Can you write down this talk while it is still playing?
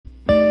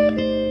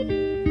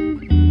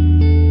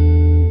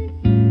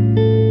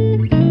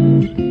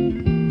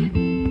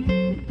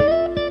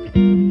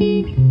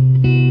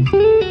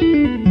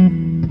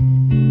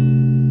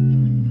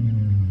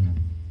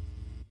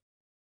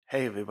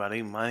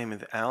everybody. My name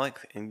is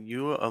Alex, and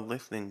you are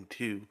listening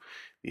to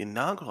the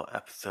inaugural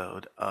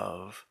episode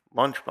of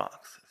Lunchbox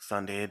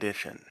Sunday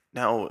Edition.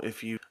 Now,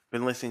 if you've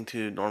been listening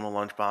to normal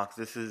Lunchbox,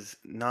 this is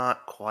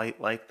not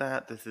quite like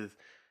that. This is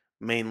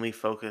mainly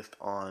focused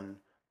on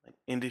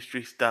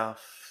industry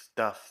stuff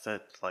that's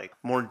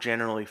more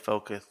generally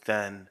focused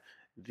than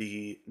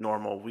the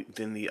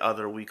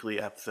other weekly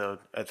episode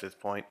at this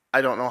point.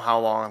 I don't know how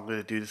long I'm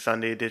going to do the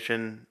Sunday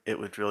edition. It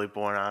was really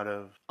born out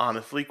of,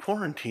 honestly,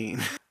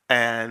 quarantine.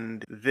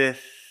 And this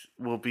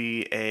will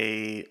be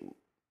a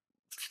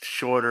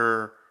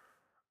shorter,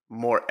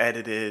 more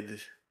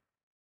edited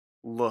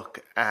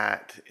look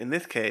at, in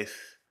this case,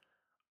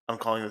 I'm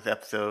calling this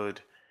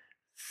episode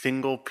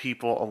Single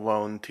People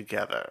Alone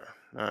Together.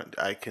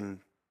 I can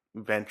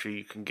venture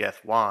you can guess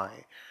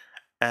why.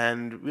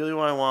 And really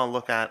what I want to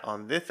look at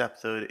on this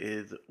episode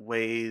is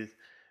ways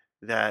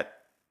that,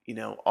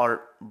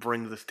 art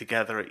brings us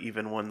together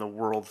even when the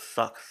world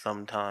sucks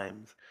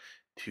sometimes,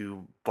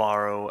 to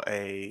borrow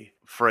a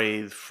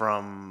phrase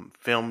from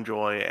Film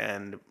Joy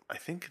and I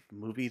think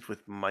Movies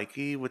with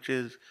Mikey, which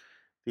is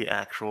the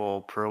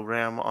actual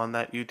program on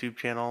that YouTube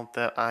channel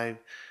that I've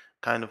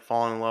kind of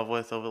fallen in love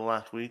with over the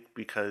last week,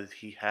 because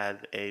he has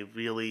a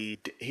really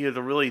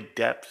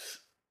depth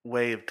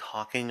way of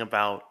talking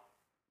about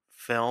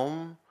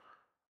film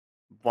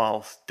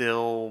while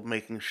still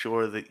making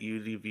sure that you,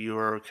 the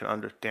viewer, can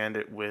understand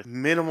it with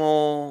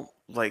minimal,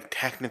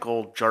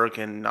 technical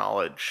jargon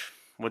knowledge,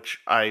 which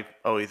I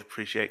always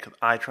appreciate because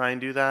I try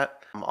and do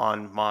that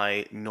on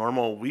my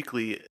normal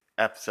weekly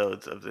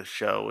episodes of this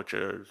show, which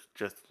are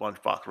just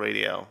Lunchbox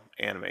Radio,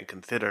 anime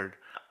considered.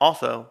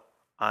 Also,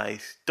 I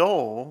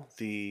stole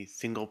the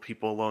Single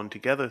People Alone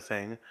Together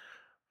thing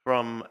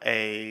from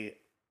a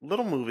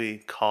little movie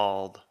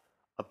called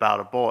About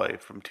a Boy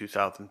from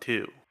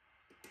 2002.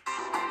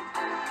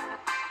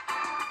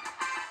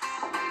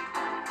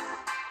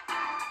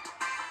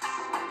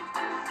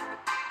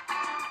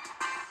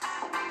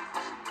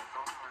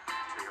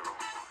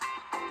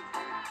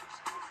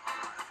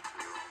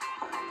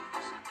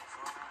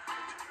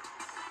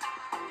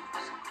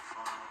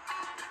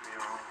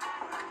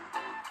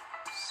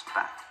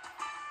 Spat.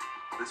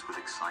 This was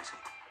exciting.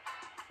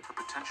 A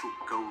potential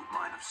gold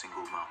mine of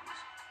single mums.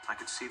 I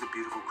could see the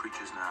beautiful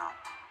creatures now,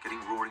 getting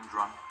roaring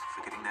drunk,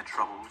 forgetting their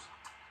troubles,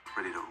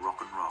 ready to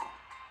rock and roll.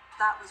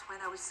 That was when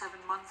I was 7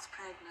 months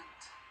pregnant.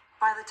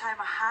 By the time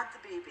I had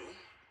the baby,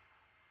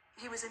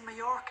 he was in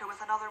Mallorca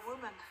with another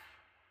woman.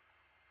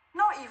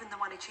 Not even the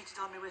one he cheated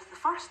on me with the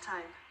first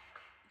time.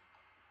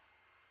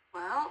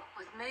 Well,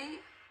 with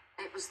me,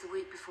 it was the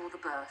week before the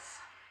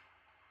birth.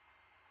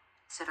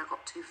 Said I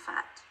got too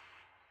fat.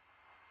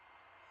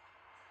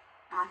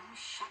 Man who's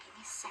shagging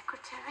his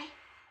secretary?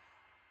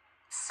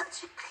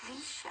 Such a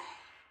cliche.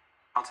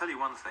 I'll tell you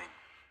one thing.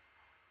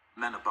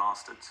 Men are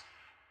bastards.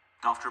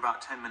 After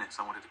about 10 minutes,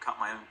 I wanted to cut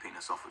my own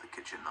penis off with a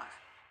kitchen knife.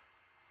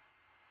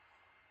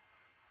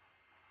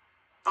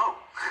 Oh,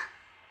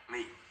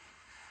 me.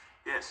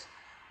 Yes,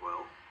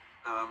 well,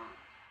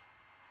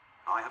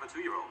 I have a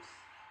 2-year-old,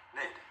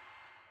 Ned.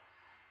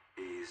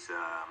 He's,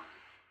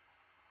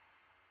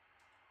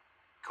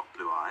 got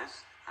blue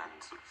eyes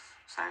and sort of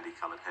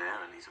sandy-coloured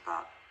hair, and he's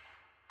about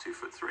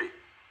 2'3".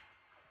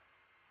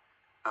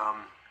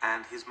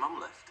 And his mum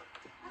left.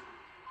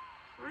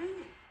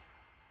 Really?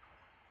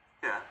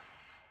 Yeah.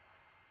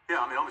 Yeah,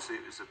 I mean, obviously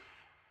it was a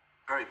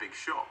very big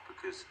shock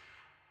because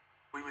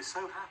we were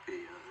so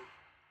happy.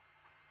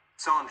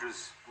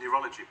 Sandra's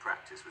neurology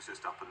practice was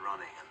just up and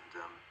running, and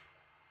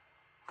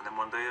then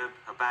one day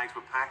her bags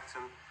were packed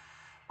and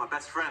my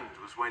best friend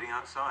was waiting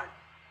outside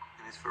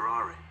in his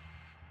Ferrari.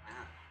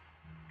 Yeah.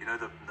 You know,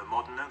 the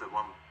Modena, the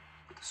one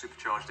with the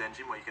supercharged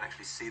engine where you can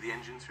actually see the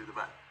engine through the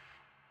back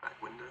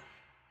window?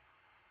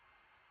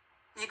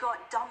 You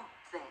got dumped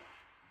then?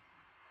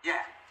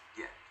 Yeah,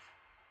 yeah.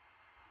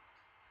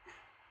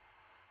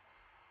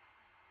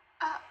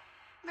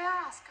 May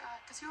I ask,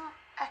 does your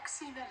ex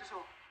see Ned at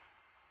all?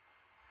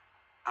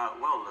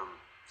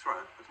 Sorry,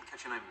 I didn't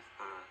catch your name.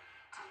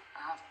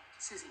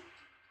 Susie.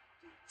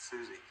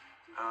 Susie.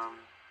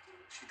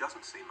 She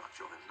doesn't see much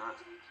of him, no.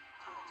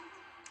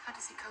 How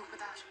does he cope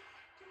with that?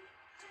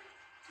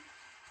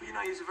 Well, you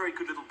know, he's a very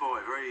good little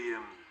boy, very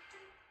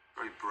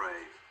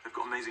brave. They've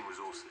got amazing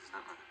resources,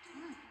 don't they?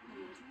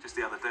 Just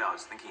the other day, I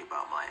was thinking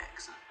about my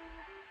ex, and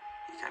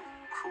he came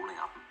crawling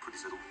up and put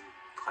his little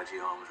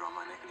pudgy arms around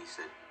my neck, and he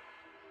said,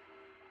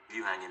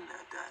 "You hang in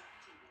there, Dad."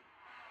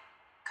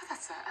 God,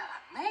 that's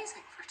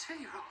amazing for a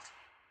 2-year-old.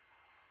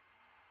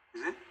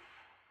 Is it?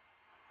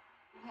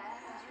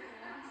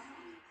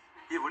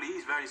 Yeah, well,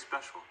 he's very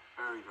special.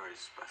 Very, very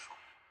special.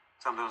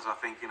 Sometimes I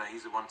think,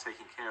 he's the one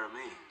taking care of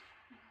me,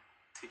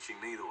 teaching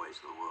me the ways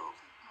of the world.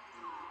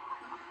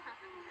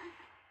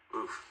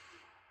 Oof.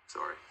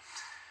 Sorry.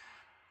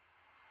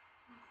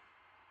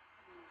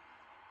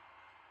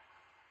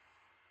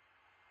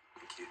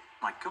 Thank you.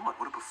 My God,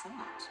 what a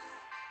performance.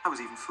 I was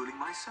even fooling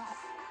myself.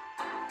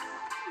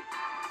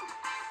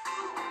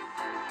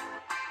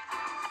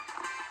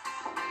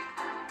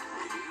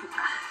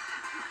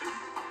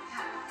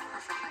 Yeah,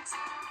 perfect, thanks.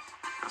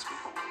 That's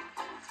good.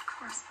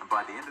 course. And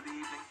by the end of the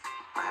evening,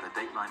 I had a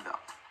date lined up.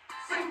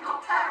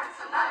 Single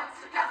parents alone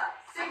together.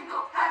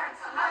 Single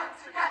parents alone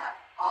together.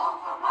 All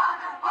for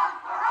one and one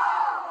for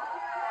all.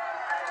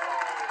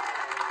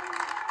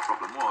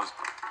 Problem was,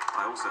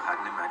 I also had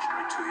an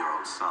imaginary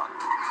 2-year-old son.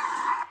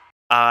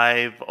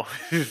 I've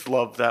always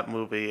loved that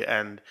movie,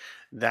 and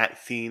that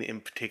scene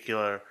in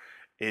particular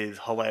is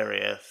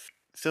hilarious.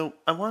 So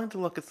I wanted to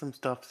look at some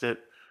stuff that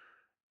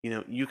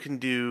you can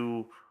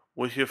do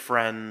with your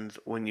friends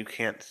when you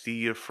can't see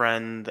your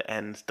friend,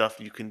 and stuff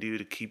you can do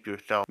to keep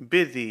yourself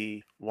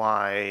busy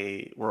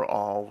while we're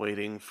all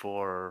waiting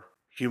for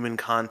human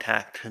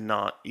contact to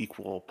not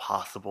equal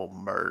possible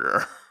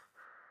murder.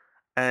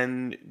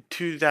 And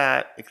to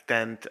that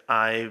extent,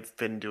 I've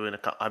been doing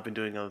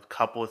a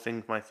couple of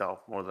things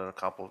myself, more than a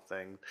couple of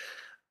things,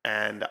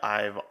 and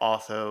I've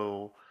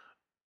also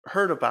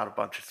heard about a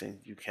bunch of things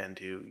you can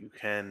do. You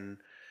can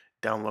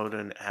download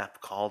an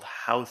app called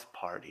House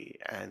Party,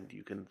 and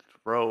you can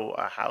throw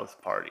a house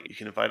party. You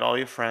can invite all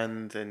your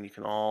friends, and you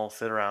can all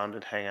sit around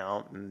and hang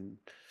out and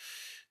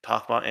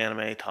talk about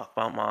anime, talk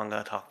about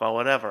manga, talk about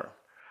whatever.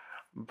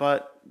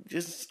 But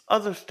just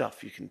other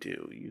stuff you can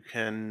do. You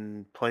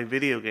can play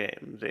video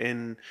games.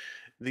 In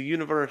the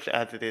universe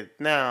as it is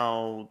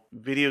now,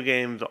 video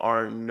games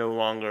are no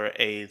longer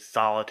a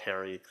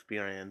solitary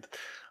experience.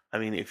 I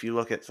mean, if you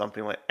look at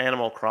something like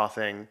Animal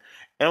Crossing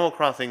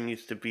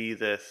used to be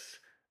this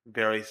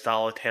very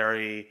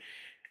solitary.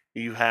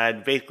 You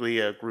had basically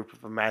a group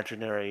of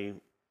imaginary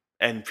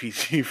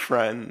NPC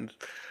friends.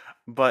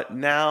 But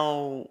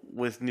now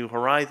with New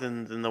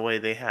Horizons and the way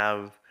they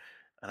have,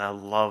 and I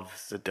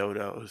love the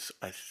Dodos.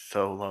 I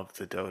so love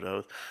the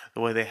Dodos.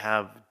 The way they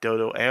have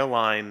Dodo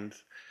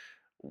Airlines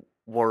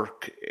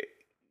work,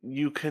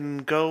 you can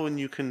go and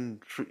you can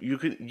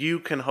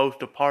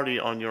host a party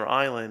on your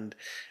island,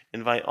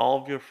 invite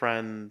all of your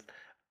friends,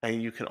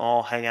 and you can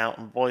all hang out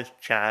and voice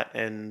chat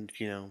and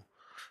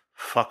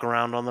fuck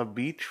around on the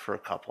beach for a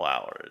couple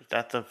hours.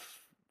 That's a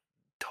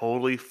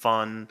totally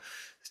fun,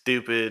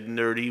 stupid,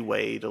 nerdy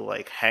way to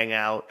like hang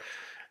out,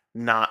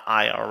 not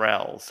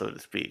IRL, so to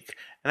speak.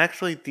 And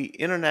actually, the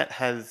internet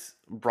has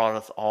brought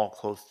us all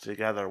close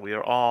together. We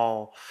are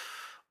all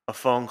a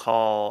phone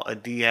call, a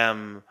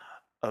DM,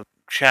 a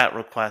chat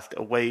request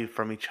away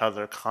from each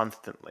other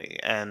constantly.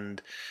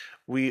 And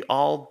we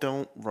all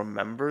don't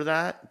remember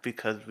that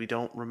because we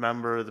don't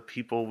remember the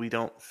people we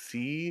don't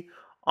see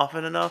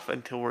often enough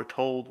until we're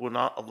told we're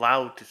not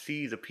allowed to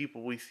see the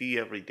people we see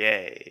every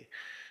day.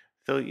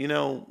 So,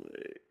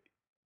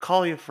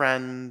 call your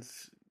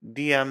friends,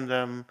 DM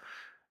them,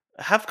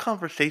 have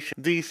conversation.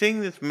 The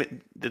thing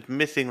that's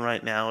missing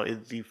right now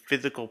is the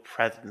physical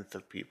presence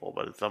of people.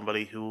 But as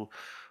somebody who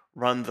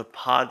runs a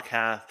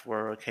podcast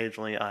where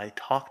occasionally I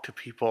talk to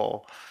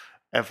people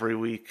every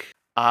week,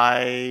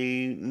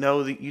 I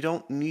know that you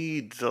don't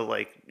need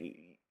don't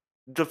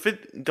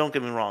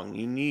get me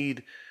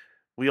wrong.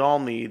 We all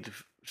need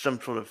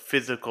some sort of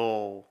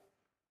physical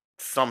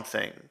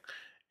something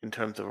in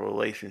terms of a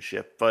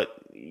relationship, but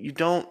you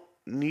don't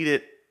need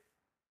it.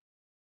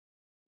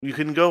 You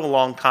can go a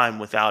long time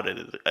without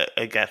it,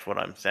 I guess what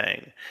I'm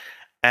saying.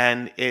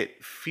 And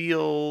it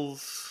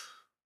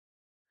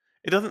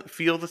doesn't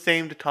feel the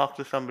same to talk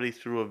to somebody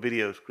through a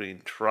video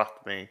screen,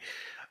 trust me.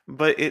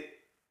 But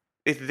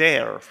it's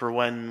there for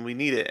when we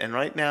need it. And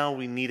right now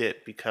we need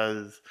it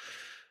because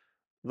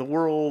the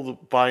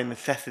world by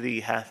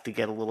necessity has to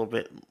get a little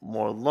bit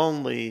more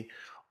lonely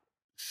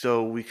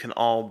so we can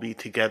all be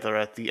together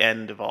at the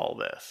end of all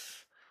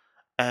this.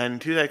 And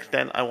to that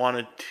extent, I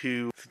wanted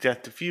to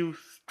suggest a few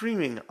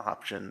streaming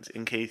options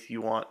in case you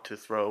want to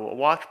throw a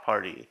watch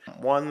party.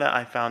 One that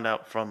I found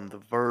out from The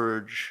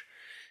Verge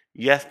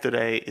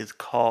yesterday is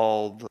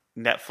called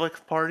Netflix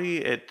Party.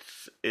 It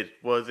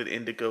was an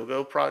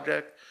Indiegogo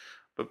project,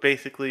 but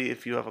basically,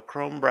 if you have a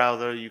Chrome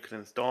browser, you can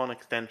install an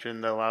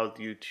extension that allows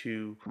you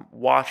to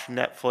watch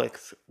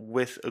Netflix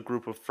with a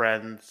group of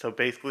friends. So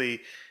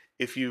basically,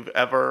 if you've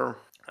ever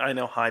I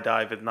know High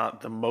Dive is not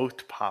the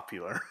most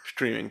popular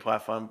streaming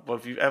platform, but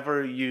if you've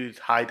ever used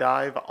High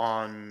Dive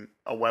on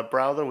a web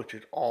browser, which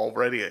is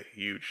already a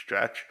huge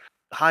stretch,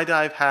 High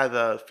Dive has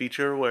a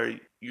feature where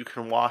you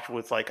can watch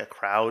with like a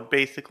crowd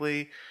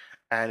basically,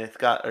 and it's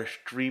got a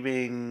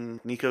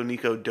streaming not Nico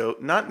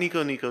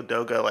Nico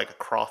Doga like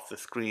across the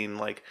screen,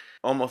 like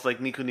almost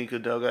like Nico Nico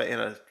Doga in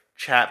a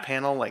chat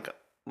panel, like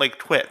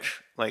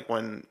Twitch, like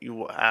when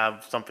you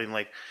have something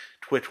like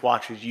Twitch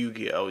watches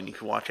Yu-Gi-Oh! And you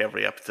can watch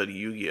every episode of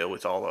Yu-Gi-Oh!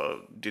 With all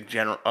the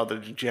other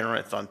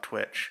degenerates on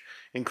Twitch,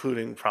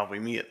 including probably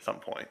me at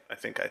some point. I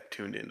think I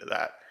tuned into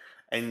that.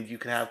 And you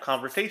can have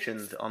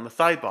conversations on the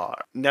sidebar.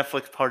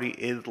 Netflix Party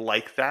is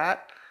like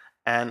that,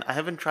 and I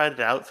haven't tried it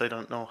out, so I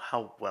don't know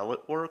how well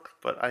it works,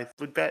 but I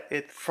would bet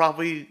it's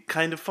probably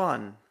kind of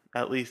fun,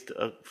 at least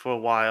for a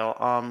while.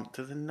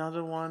 There's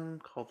another one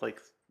called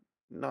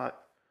not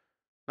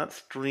not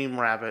Stream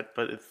Rabbit,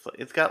 but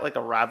it's got like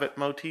a rabbit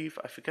motif.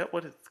 I forget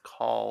what it's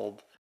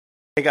called.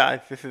 Hey guys,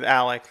 this is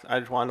Alex. I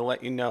just wanted to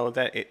let you know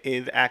that it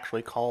is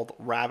actually called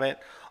Rabbit,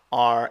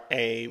 RABB.IT.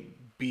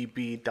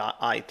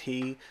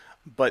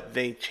 but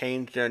they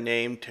changed their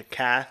name to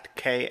Cast,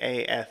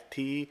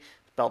 K-A-S-T,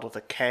 spelled with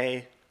a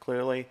K,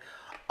 clearly.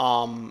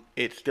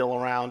 It's still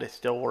around, it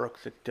still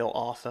works, it's still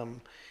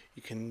awesome.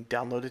 You can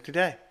download it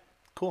today.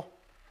 Cool.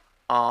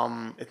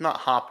 It's not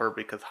Hopper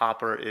because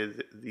Hopper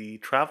is the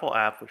travel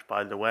app, which,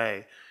 by the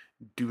way,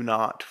 do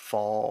not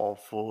fall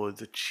for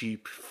the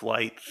cheap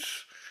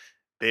flights.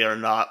 They are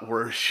not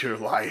worth your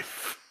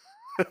life.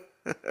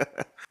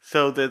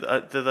 So there's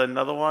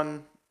another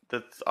one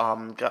that's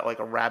got like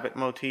a rabbit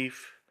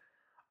motif,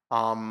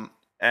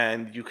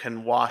 and you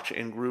can watch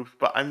in groups,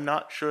 but I'm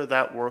not sure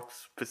that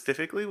works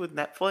specifically with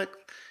Netflix.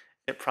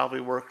 It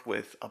probably worked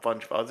with a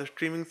bunch of other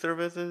streaming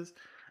services.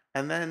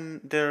 And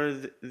then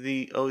there's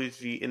always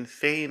the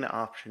insane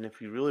option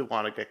if you really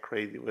want to get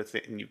crazy with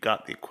it and you've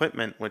got the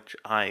equipment, which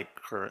I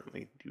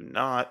currently do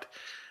not.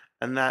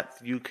 And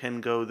that's you can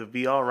go the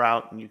VR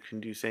route and you can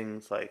do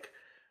things like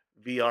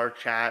VR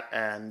chat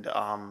and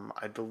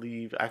I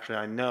believe actually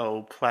I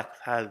know Plex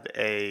has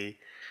a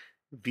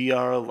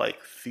VR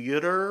like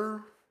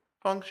theater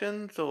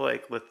function. So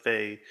like let's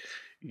say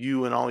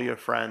you and all your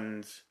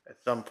friends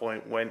at some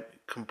point went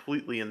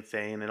completely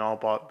insane and all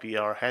bought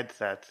VR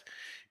headsets.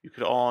 You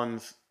could all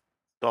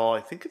install, I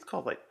think it's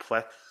called like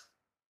Plex.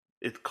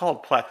 It's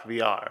called Plex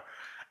VR,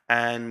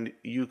 and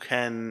you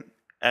can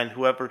and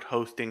whoever's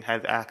hosting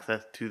has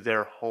access to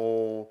their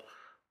whole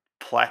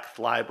Plex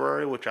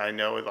library, which I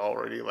know is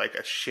already like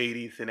a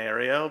shady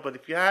scenario. But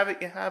if you have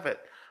it, you have it.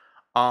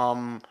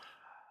 Um,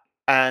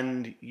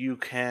 and you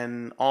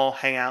can all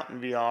hang out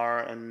in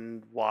VR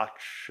and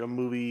watch a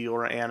movie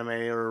or anime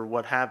or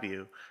what have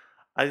you.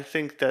 I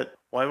think that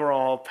why we're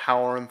all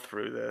powering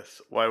through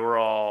this, why we're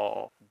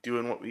all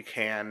doing what we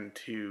can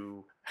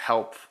to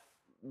help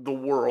the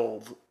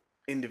world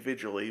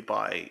individually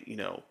by,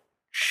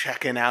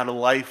 checking out of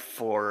life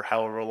for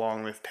however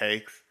long this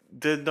takes.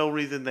 There's no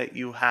reason that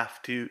you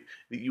have to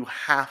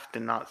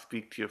not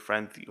speak to your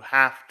friends, that you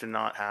have to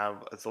not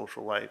have a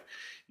social life.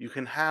 You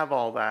can have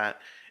all that.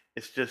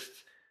 It's just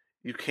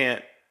you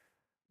can't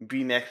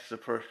be next to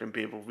the person and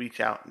be able to reach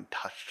out and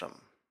touch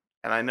them.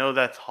 And I know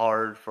that's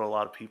hard for a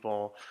lot of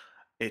people.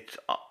 It's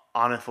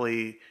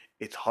honestly,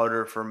 it's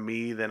harder for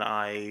me than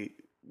I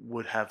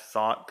would have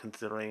thought,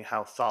 considering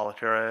how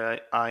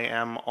solitary I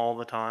am all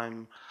the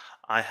time.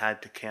 I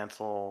had to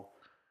cancel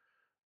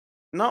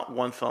not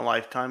once in a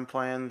lifetime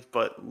plans,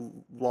 but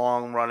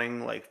long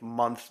running, like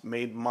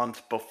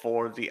months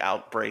before the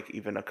outbreak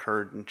even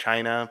occurred in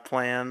China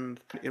plans.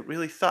 It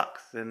really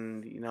sucks.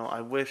 And,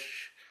 I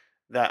wish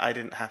that I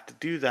didn't have to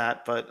do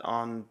that. But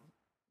on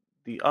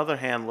the other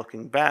hand,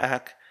 looking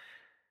back,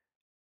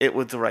 it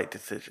was the right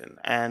decision.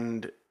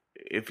 And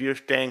if you're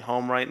staying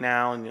home right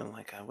now and you're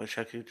like, I wish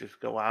I could just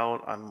go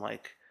out, I'm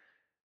like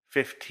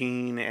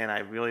 15 and I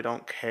really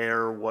don't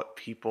care what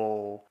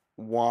people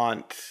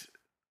want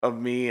of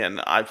me and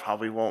it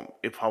probably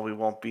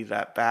won't be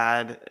that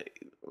bad.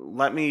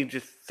 Let me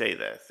just say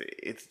this.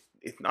 It's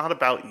not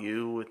about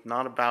you. It's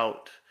not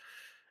about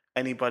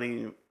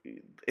anybody.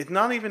 It's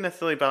not even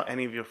necessarily about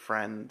any of your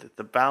friends. It's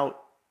about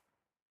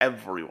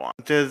everyone.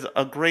 There's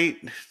a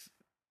great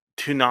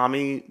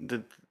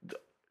Toonami.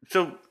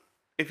 So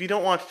if you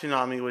don't watch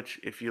Toonami, which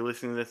if you're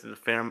listening to this, is a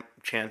fair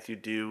chance you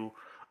do,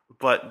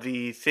 but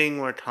the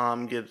thing where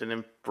Tom gives an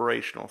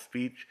inspirational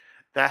speech,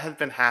 that has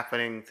been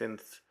happening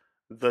since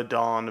the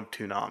dawn of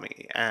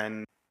Toonami.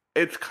 And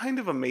it's kind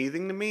of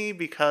amazing to me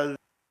because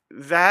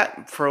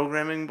that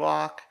programming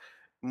block,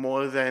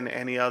 more than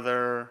any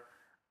other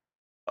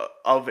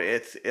of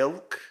its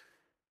ilk,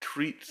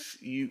 treats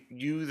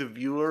you the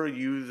viewer,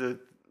 you the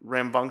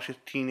rambunctious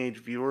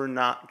teenage viewer,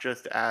 not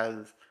just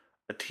as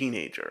a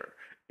teenager.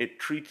 It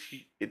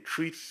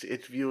treats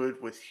its viewers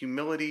with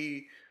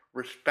humility,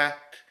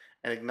 respect,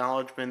 and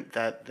acknowledgement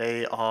that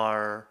they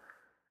are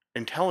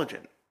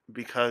intelligent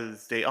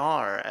because they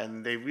are,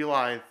 and they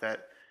realize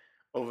that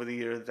over the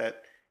years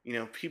that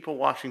people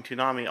watching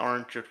Toonami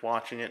aren't just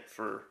watching it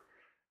for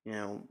you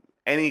know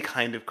any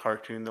kind of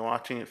cartoon. They're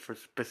watching it for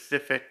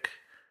specific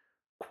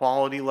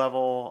quality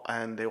level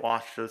and they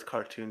watch those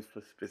cartoons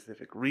for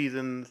specific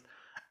reasons.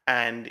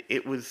 And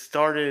it was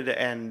started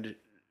and,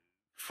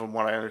 from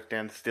what I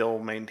understand, still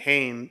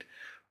maintained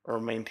or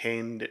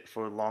maintained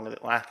for longer than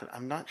it lasted.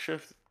 I'm not sure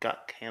if it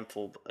got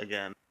canceled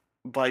again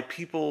by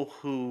people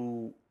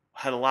who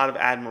had a lot of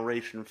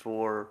admiration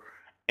for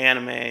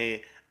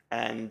anime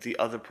and the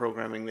other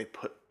programming they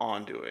put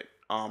onto it.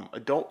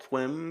 Adult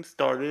Swim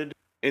started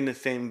in the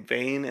same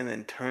vein and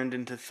then turned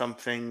into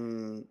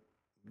something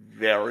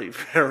very,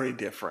 very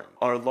different.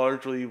 Are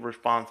largely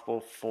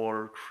responsible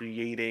for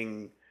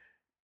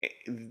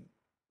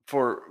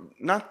for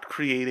not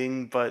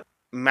creating, but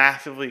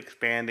massively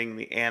expanding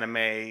the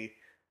anime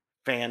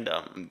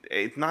fandom.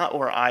 It's not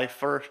where I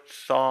first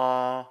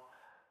saw.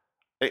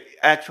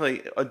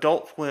 Actually,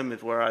 Adult Swim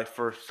is where I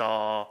first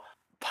saw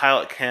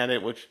Pilot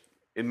Candidate, which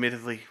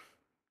admittedly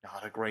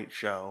not a great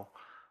show,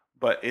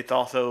 but it's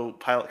also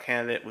Pilot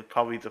Candidate was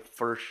probably the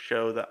first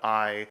show that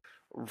I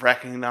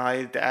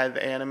recognized as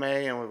anime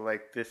and was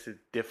like, this is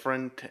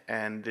different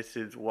and this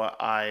is what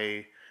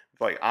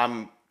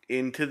I'm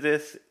into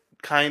this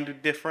kind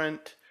of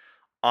different.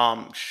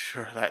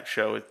 Sure, that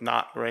show is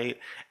not great,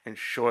 and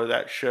sure,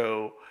 that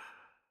show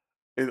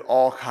is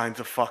all kinds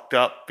of fucked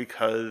up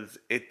because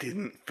it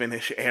didn't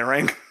finish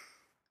airing.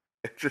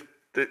 It's just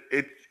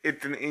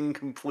it's an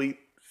incomplete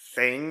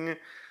thing.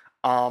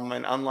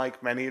 And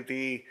unlike many of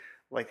the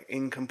like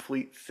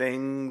incomplete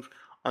things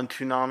on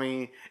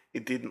Toonami,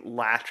 it didn't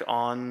latch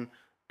on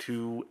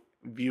to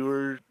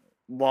viewers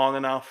long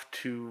enough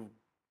to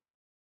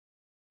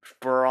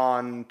spur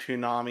on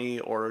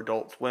Toonami or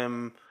Adult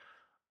Swim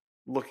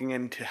looking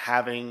into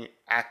having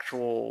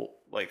actual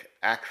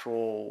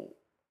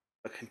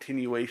a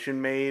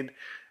continuation made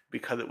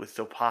because it was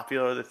so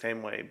popular the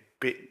same way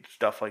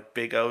stuff like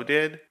Big O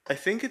did. I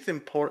think it's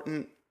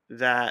important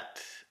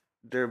that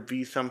there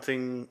be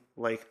something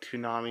like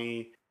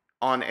Toonami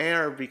on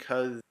air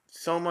because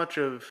so much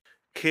of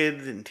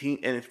kids and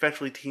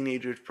especially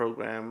teenagers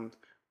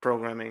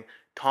programming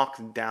talks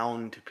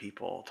down to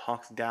people,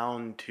 talks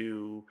down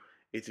to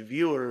its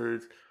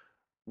viewers,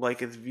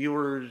 like its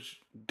viewers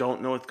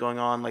don't know what's going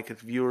on, like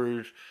its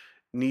viewers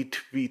need to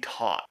be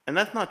taught. And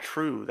that's not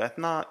true. That's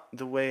not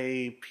the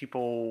way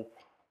people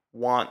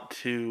want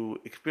to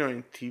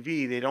experience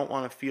TV. They don't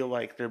want to feel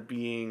like they're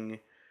being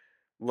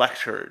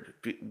lectured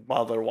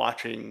while they're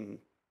watching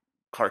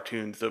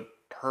cartoons. The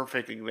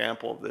perfect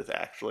example of this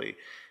actually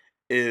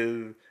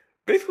is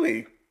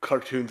basically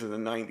cartoons in the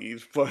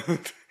 90s,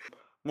 but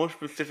more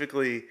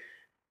specifically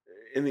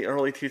in the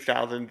early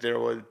 2000s, there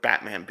was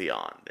Batman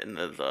Beyond, and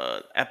there's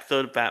a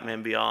episode of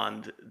Batman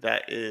Beyond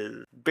that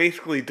is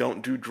basically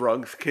 "Don't do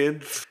drugs,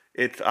 kids."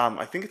 It's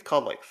I think it's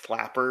called like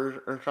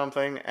Slappers or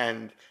something,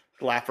 and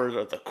Slappers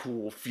are the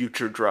cool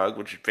future drug,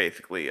 which is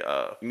basically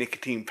a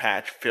nicotine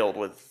patch filled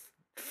with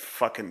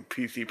fucking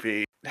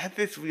PCP. It has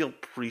this real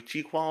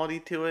preachy quality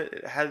to it.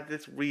 It has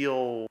this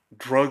real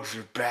drugs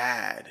are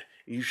bad.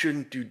 You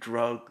shouldn't do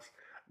drugs.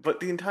 But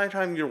the entire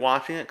time you're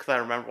watching it, because I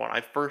remember when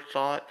I first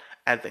saw it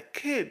as a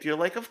kid, you're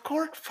like, of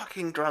course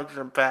fucking drugs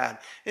are bad.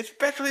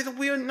 Especially the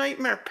weird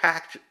nightmare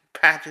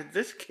patches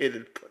this kid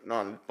is putting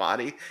on his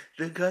body.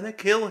 They're gonna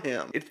kill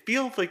him. It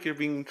feels like you're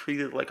being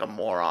treated like a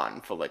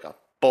moron for like a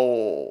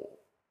full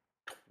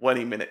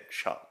 20-minute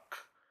chunk.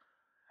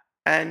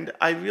 And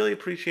I really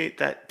appreciate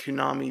that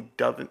Toonami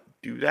doesn't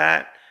do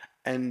that.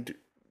 And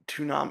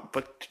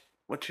but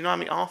what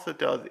Toonami also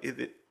does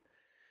is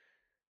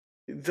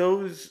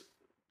those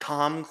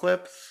Tom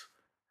clips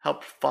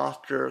help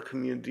foster a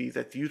community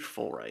that's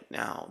useful right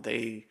now.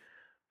 They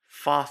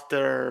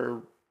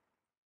foster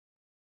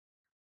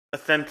a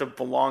sense of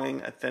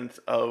belonging, a sense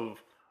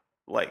of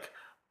like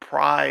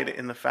pride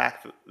in the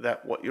fact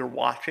that what you're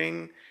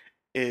watching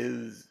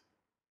is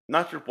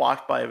not just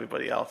watched by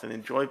everybody else and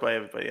enjoyed by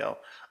everybody else,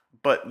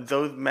 but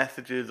those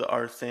messages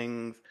are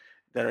things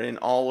that are in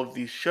all of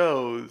these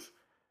shows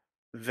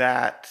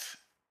that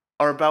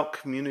are about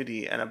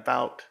community and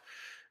about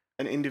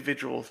an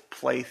individual's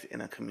place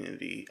in a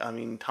community. I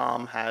mean,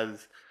 Tom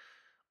has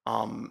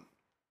um,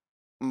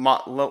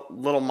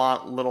 little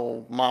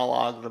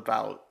monologues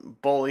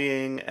about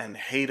bullying and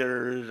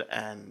haters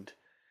and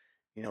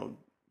you know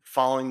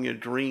following your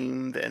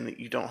dreams and that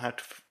you don't have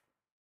to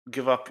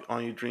give up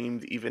on your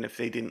dreams even if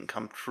they didn't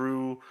come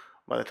true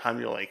by the time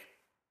you're like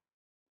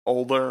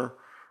older.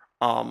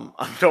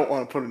 I don't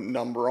want to put a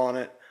number on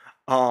it,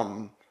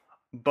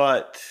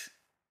 but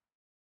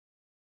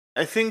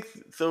I think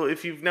so.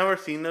 If you've never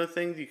seen those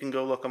things, you can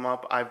go look them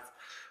up. I've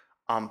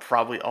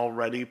probably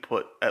already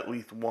put at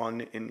least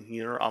one in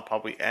here. I'll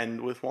probably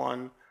end with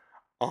one.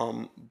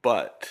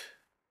 But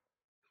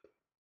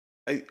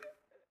I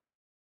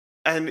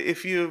and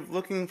if you're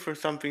looking for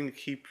something to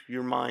keep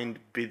your mind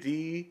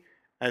busy,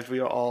 as we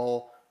are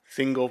all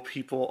single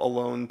people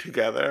alone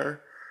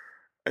together,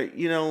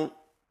 you know,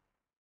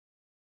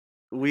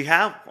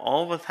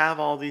 all of us have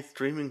all these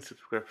streaming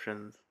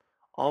subscriptions.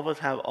 All of us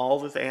have all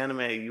this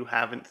anime you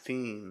haven't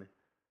seen.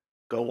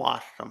 Go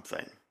watch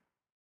something.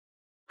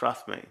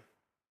 Trust me.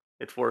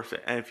 It's worth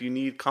it. And if you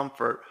need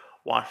comfort,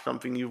 watch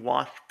something you've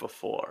watched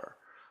before.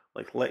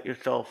 Like, let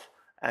yourself,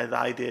 as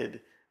I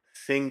did,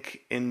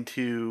 sink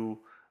into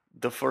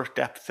the first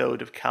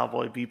episode of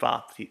Cowboy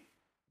Bebop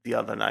the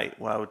other night,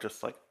 where I was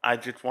just like, I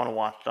just want to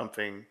watch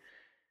something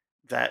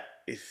that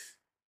is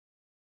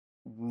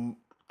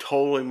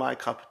totally my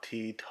cup of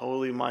tea,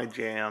 totally my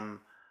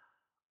jam.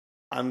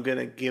 I'm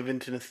gonna give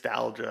into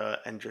nostalgia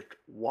and just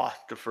watch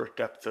the first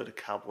episode of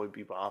Cowboy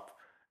Bebop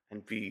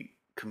and be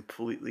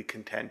completely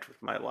content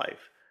with my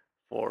life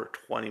for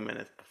 20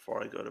 minutes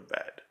before I go to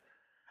bed.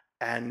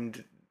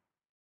 And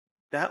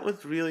that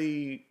was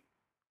really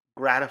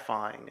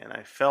gratifying, and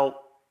I felt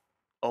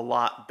a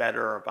lot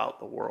better about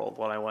the world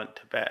when I went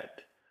to bed.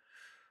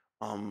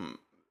 Um,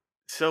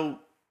 so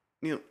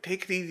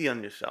take it easy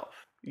on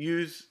yourself.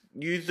 Use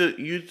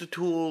the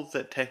tools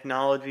that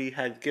technology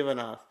has given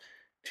us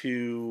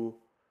to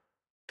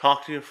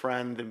talk to your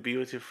friends and be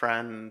with your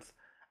friends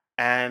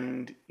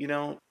and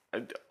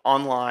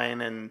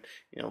online and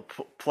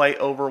play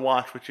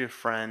Overwatch with your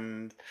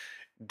friends,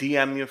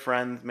 DM your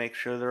friends, make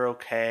sure they're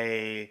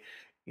okay,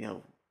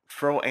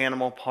 throw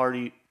Animal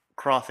Party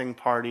Crossing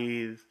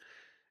parties,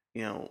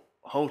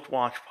 host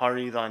watch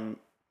parties on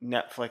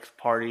Netflix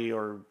Party,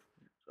 or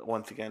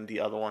once again, the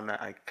other one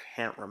that I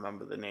can't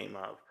remember the name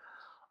of.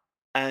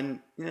 And,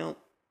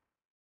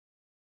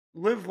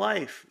 live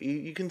life.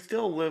 You can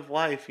still live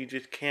life. You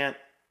just can't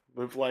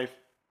live life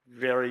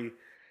very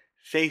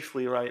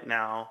safely right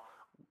now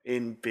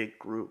in big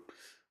groups.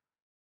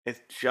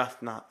 It's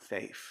just not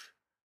safe.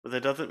 But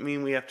that doesn't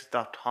mean we have to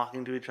stop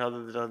talking to each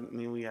other. That doesn't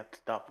mean we have to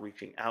stop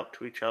reaching out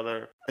to each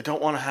other. I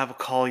don't want to have a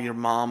call your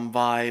mom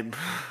vibe.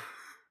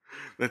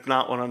 That's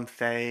not what I'm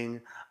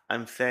saying.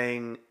 I'm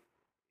saying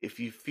if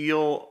you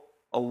feel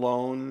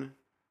alone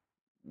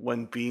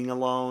when being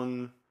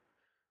alone,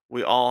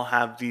 we all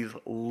have these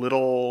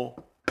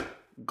little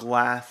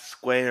glass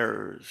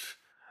squares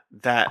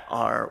that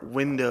are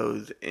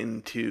windows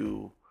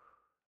into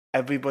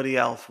everybody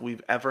else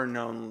we've ever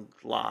known's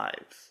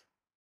lives.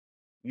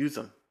 Use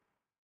them.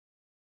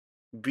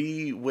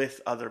 Be with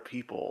other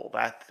people.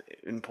 That's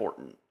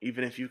important.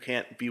 Even if you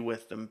can't be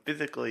with them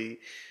physically,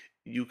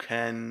 you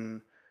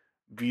can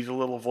be the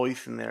little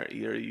voice in their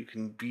ear. You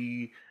can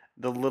be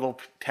the little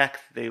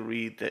text they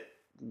read that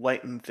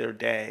lightens their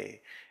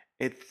day.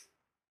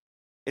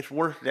 It's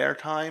worth their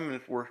time and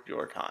it's worth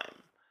your time.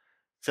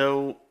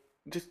 So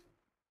just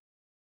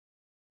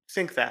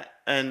think that.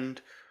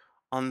 And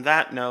on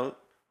that note,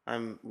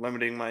 I'm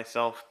limiting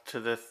myself to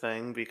this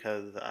thing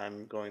because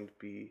I'm going to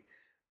be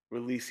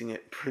releasing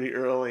it pretty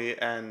early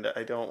and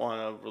I don't want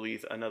to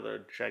release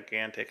another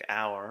gigantic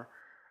hour.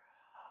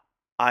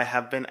 I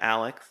have been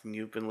Alex and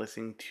you've been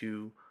listening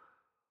to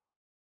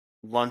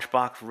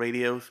Lunchbox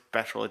Radio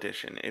Special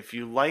Edition. If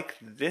you like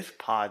this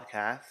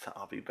podcast,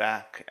 I'll be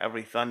back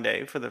every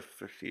Sunday for the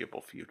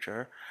foreseeable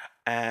future.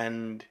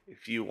 And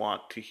if you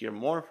want to hear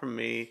more from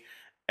me,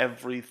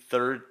 every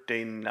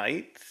Thursday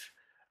night,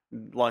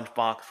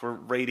 Lunchbox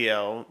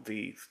Radio,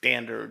 the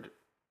standard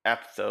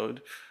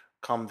episode,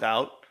 comes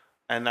out.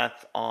 And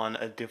that's on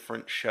a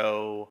different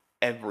show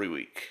every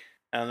week.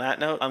 And on that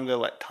note, I'm going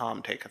to let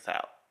Tom take us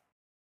out.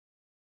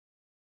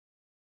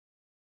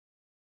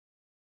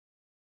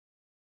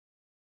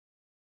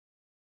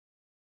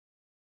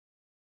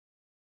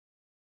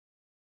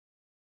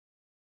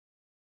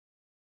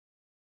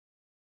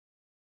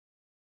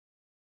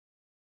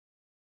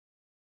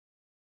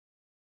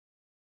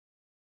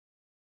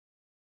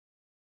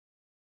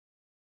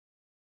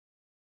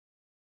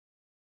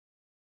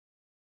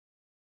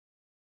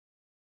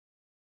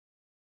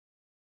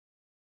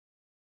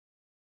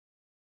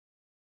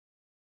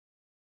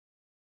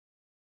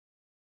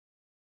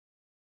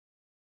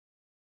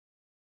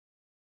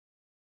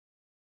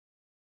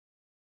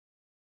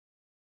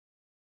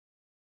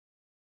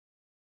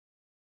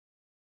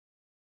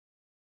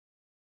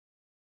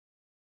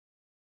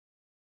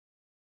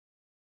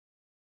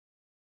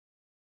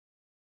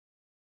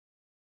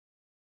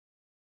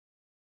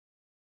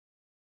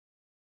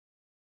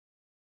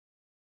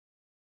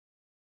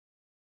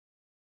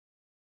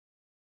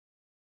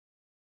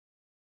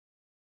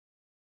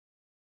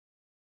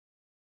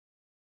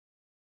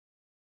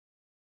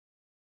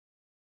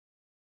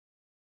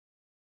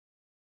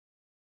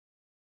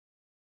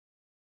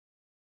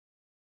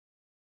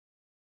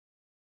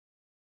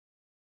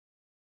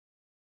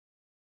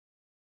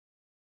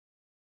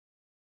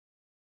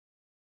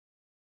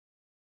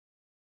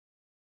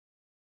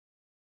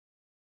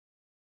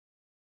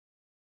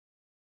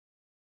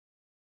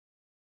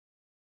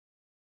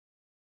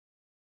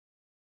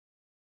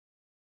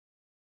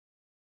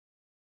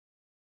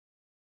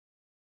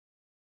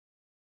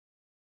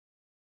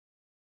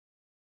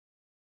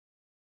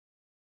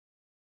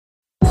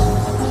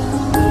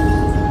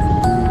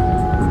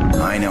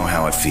 I know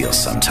how it feels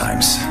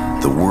sometimes.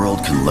 The world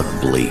can look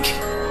bleak.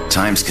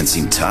 Times can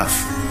seem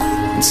tough.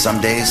 And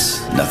some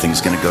days,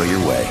 nothing's gonna go your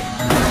way.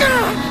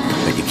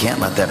 But you can't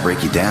let that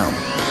break you down.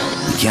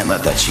 You can't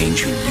let that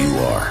change who you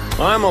are.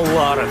 I'm a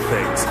lot of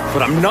things,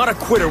 but I'm not a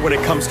quitter when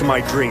it comes to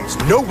my dreams.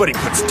 Nobody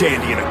puts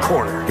Dandy in a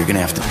corner. You're gonna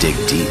have to dig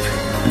deep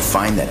and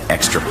find that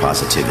extra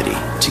positivity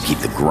to keep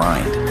the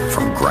grind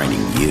from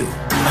grinding you.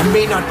 I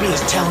may not be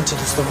as talented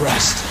as the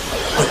rest,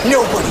 but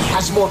nobody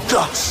has more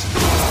guts.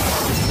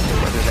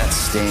 Whether that's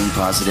staying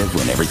positive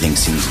when everything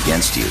seems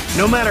against you,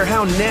 No matter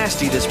how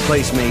nasty this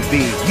place may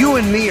be, you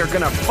and me are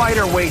gonna fight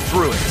our way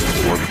through it.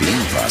 or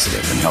being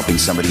positive and helping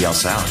somebody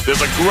else out.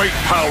 There's a great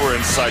power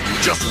inside you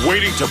just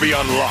waiting to be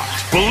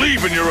unlocked.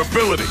 Believe in your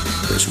ability.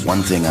 There's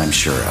one thing I'm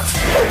sure of.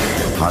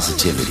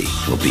 Positivity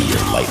will be your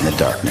light in the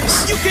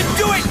darkness. You can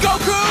do it,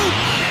 Goku!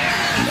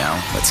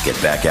 Now, let's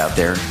get back out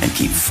there and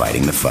keep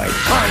fighting the fight.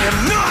 I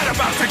am not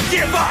about to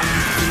give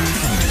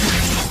up!